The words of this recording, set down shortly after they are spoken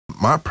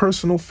My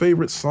personal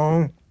favorite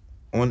song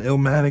on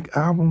Illmatic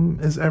album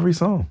is every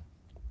song.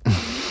 Yeah.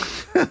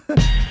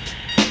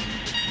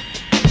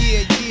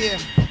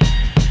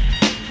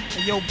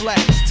 Hey, yo, Black,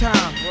 it's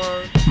time,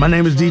 word. My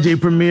name is DJ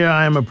Premier.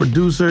 I am a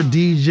producer,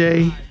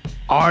 DJ,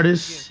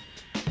 artist,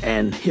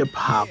 and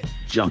hip-hop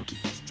junkie.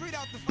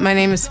 My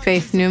name is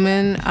Faith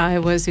Newman. I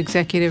was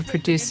executive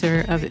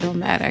producer of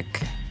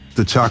Illmatic.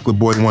 The Chocolate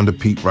Boy Wonder,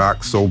 Pete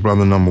Rock, Soul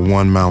Brother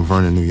 #1, Mount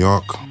Vernon, New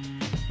York.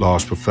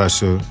 Large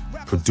Professor,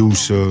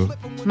 producer.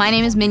 My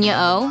name is Minya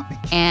O,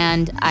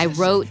 and I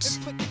wrote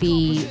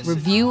the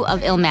review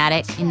of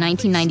Illmatic in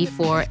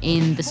 1994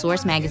 in The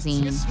Source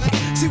magazine.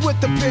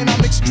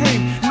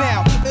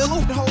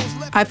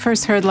 I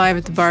first heard Live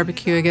at the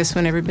Barbecue, I guess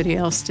when everybody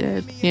else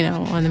did, you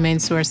know, on the main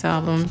Source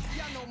album.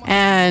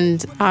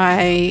 And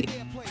I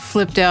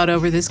flipped out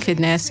over this kid,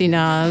 Nasty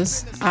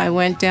Nas. I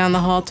went down the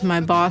hall to my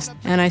boss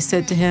and I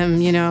said to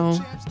him, you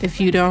know, if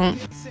you don't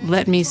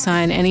let me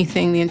sign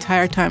anything the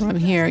entire time I'm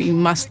here, you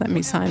must let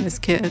me sign this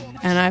kid.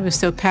 And I was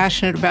so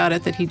passionate about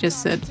it that he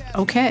just said,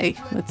 okay,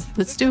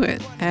 let's do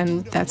it.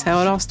 And that's how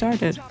it all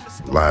started.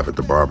 Live at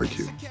the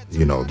Barbecue,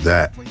 you know,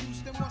 that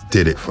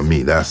did it for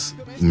me. That's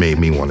made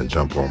me want to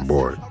jump on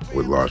board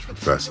with Large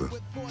Professor.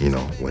 You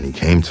know, when he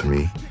came to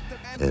me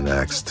and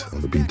asked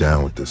to be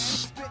down with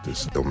this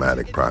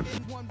Illmatic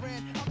project.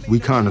 We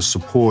kind of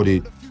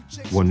supported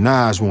what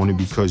Nas wanted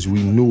because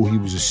we knew he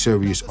was a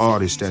serious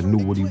artist that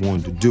knew what he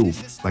wanted to do.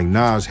 Like,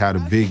 Nas had a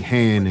big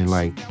hand and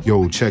like,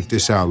 yo, check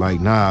this out. Like,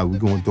 nah, we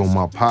gonna throw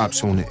my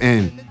pops on the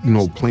end, you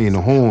know, playing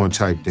the horn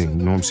type thing,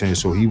 you know what I'm saying?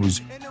 So he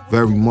was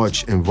very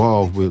much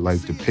involved with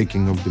like the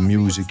picking of the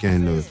music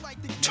and the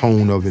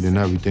tone of it and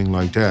everything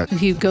like that.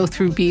 He'd go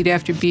through beat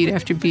after beat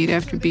after beat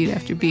after beat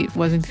after beat,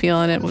 wasn't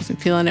feeling it,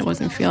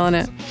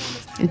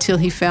 until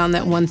he found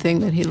that one thing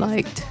that he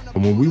liked.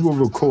 When we were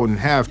recording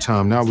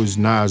Halftime, that was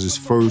Nas's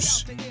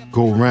first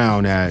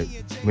go-round at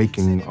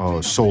making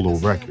a solo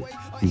record.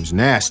 He was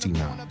Nasty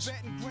Nas.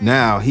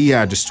 Now, he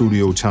had the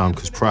studio time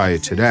because prior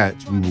to that,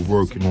 we were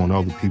working on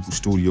other people's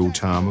studio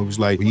time. It was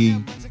like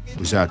he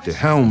was at the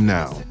helm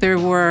now. There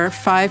were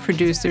 5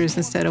 producers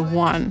instead of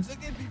 1.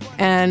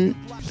 And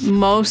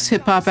most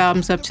hip-hop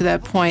albums up to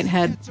that point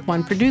had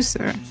 1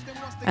 producer.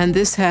 And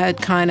this had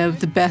kind of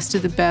the best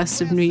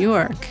of New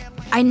York.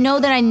 I know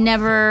that I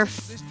never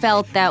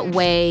felt that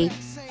way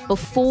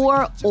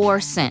before or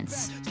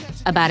since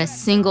about a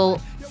single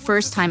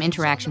first-time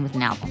interaction with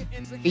an album.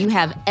 You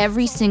have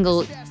every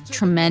single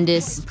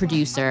tremendous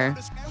producer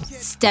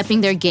stepping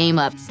their game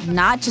up,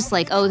 not just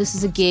like, oh, this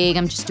is a gig,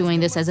 I'm just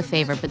doing this as a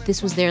favor, but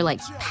this was their like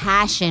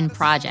passion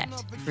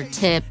project for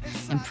Tip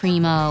and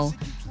Primo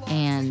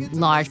and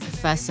Large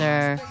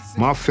Professor.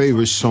 My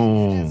favorite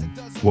song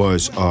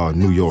was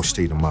New York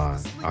State of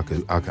Mind. I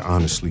could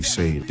honestly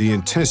say it. The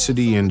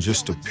intensity and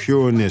just the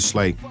pureness,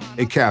 like,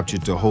 it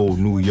captured the whole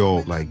New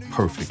York, like,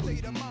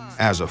 perfectly.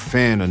 As a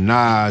fan of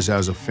Nas,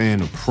 as a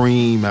fan of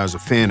Preem, as a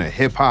fan of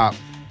hip-hop,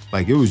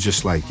 like, it was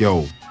just like,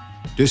 yo,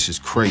 this is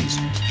crazy.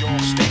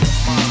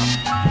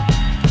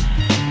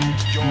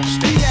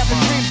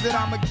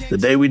 The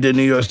day we did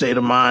New York State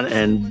of Mind,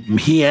 and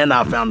he and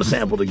I found the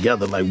sample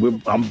together. Like,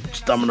 I'm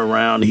stumbling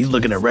around, he's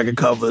looking at record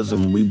covers,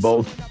 and we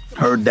both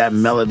heard that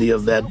melody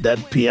of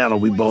that piano.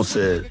 We both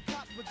said,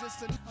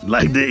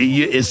 like,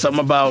 it's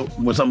something about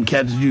when something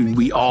catches you,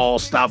 we all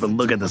stop and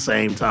look at the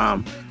same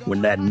time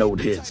when that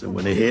note hits. And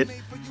when it hit,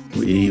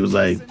 he was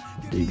like,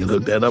 you can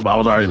hook that up. I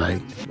was already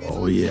like,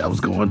 oh yeah, I was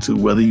going to,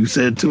 whether you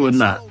said to or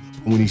not.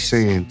 When he's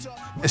saying,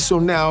 and so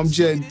now I'm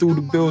jetting through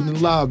the building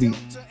lobby,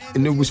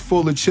 and it was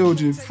full of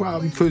children,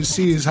 probably couldn't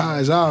see as high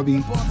as I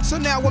be. So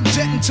now I'm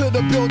jetting to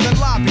the building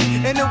lobby,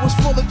 and it was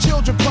full of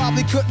children,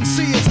 probably couldn't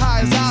see as high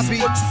as I be.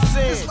 What you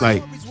said?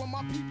 Like,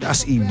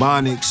 that's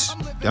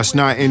Ebonics. That's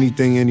not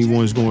anything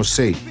anyone's gonna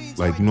say.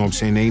 Like, you know what I'm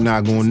saying? They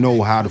not gonna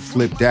know how to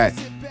flip that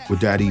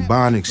with that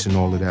Ebonics and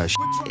all of that shit.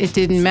 It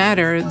didn't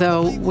matter,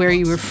 though, where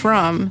you were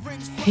from.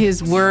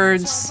 His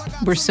words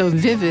were so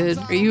vivid.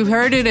 You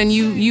heard it and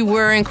you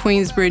were in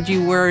Queensbridge,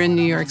 you were in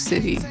New York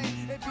City.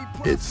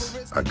 It's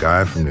a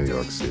guy from New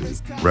York City,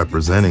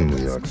 representing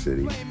New York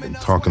City, and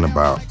talking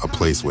about a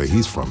place where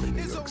he's from in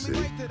New York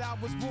City.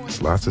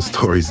 There's lots of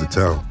stories to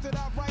tell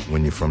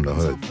when you're from the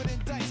hood.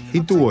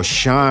 He threw a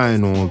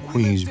shine on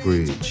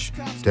Queensbridge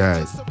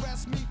that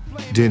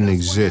didn't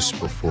exist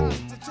before.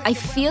 I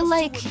feel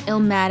like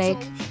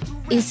Illmatic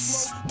is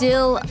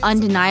still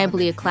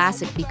undeniably a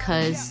classic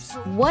because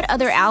what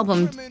other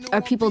album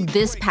are people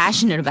this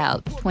passionate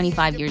about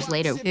 25 years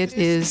later? It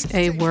is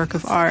a work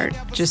of art,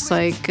 just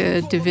like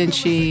Da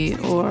Vinci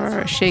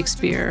or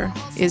Shakespeare.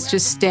 It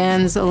just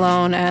stands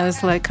alone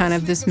as like kind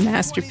of this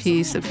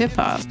masterpiece of hip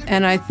hop.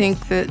 And I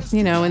think that,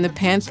 you know, in the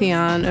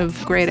pantheon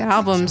of great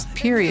albums,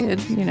 period,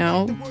 you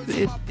know,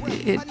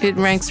 it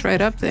ranks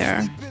right up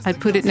there. I'd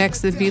put it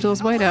next to the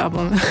Beatles' White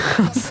Album.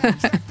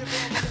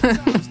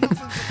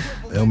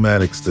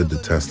 Illmatic stood the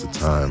test of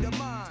time,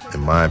 in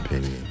my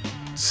opinion.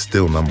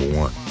 Still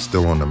 #1,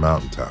 still on the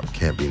mountaintop,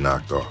 can't be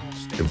knocked off.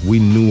 If we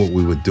knew what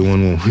we were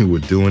doing when we were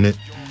doing it,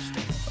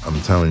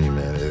 I'm telling you,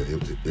 man,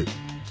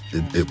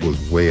 it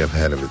was way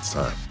ahead of its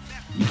time.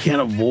 You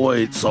can't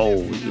avoid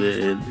soul,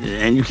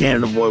 and you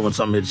can't avoid when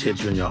something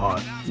hits you in your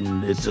heart.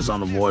 And it's just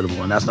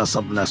unavoidable, and that's not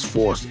something that's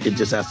forced. It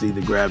just has to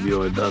either grab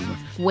you or it doesn't.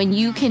 When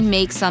you can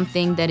make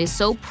something that is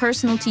so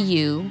personal to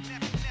you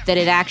that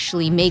it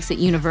actually makes it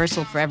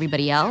universal for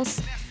everybody else,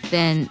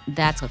 then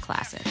that's a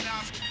classic.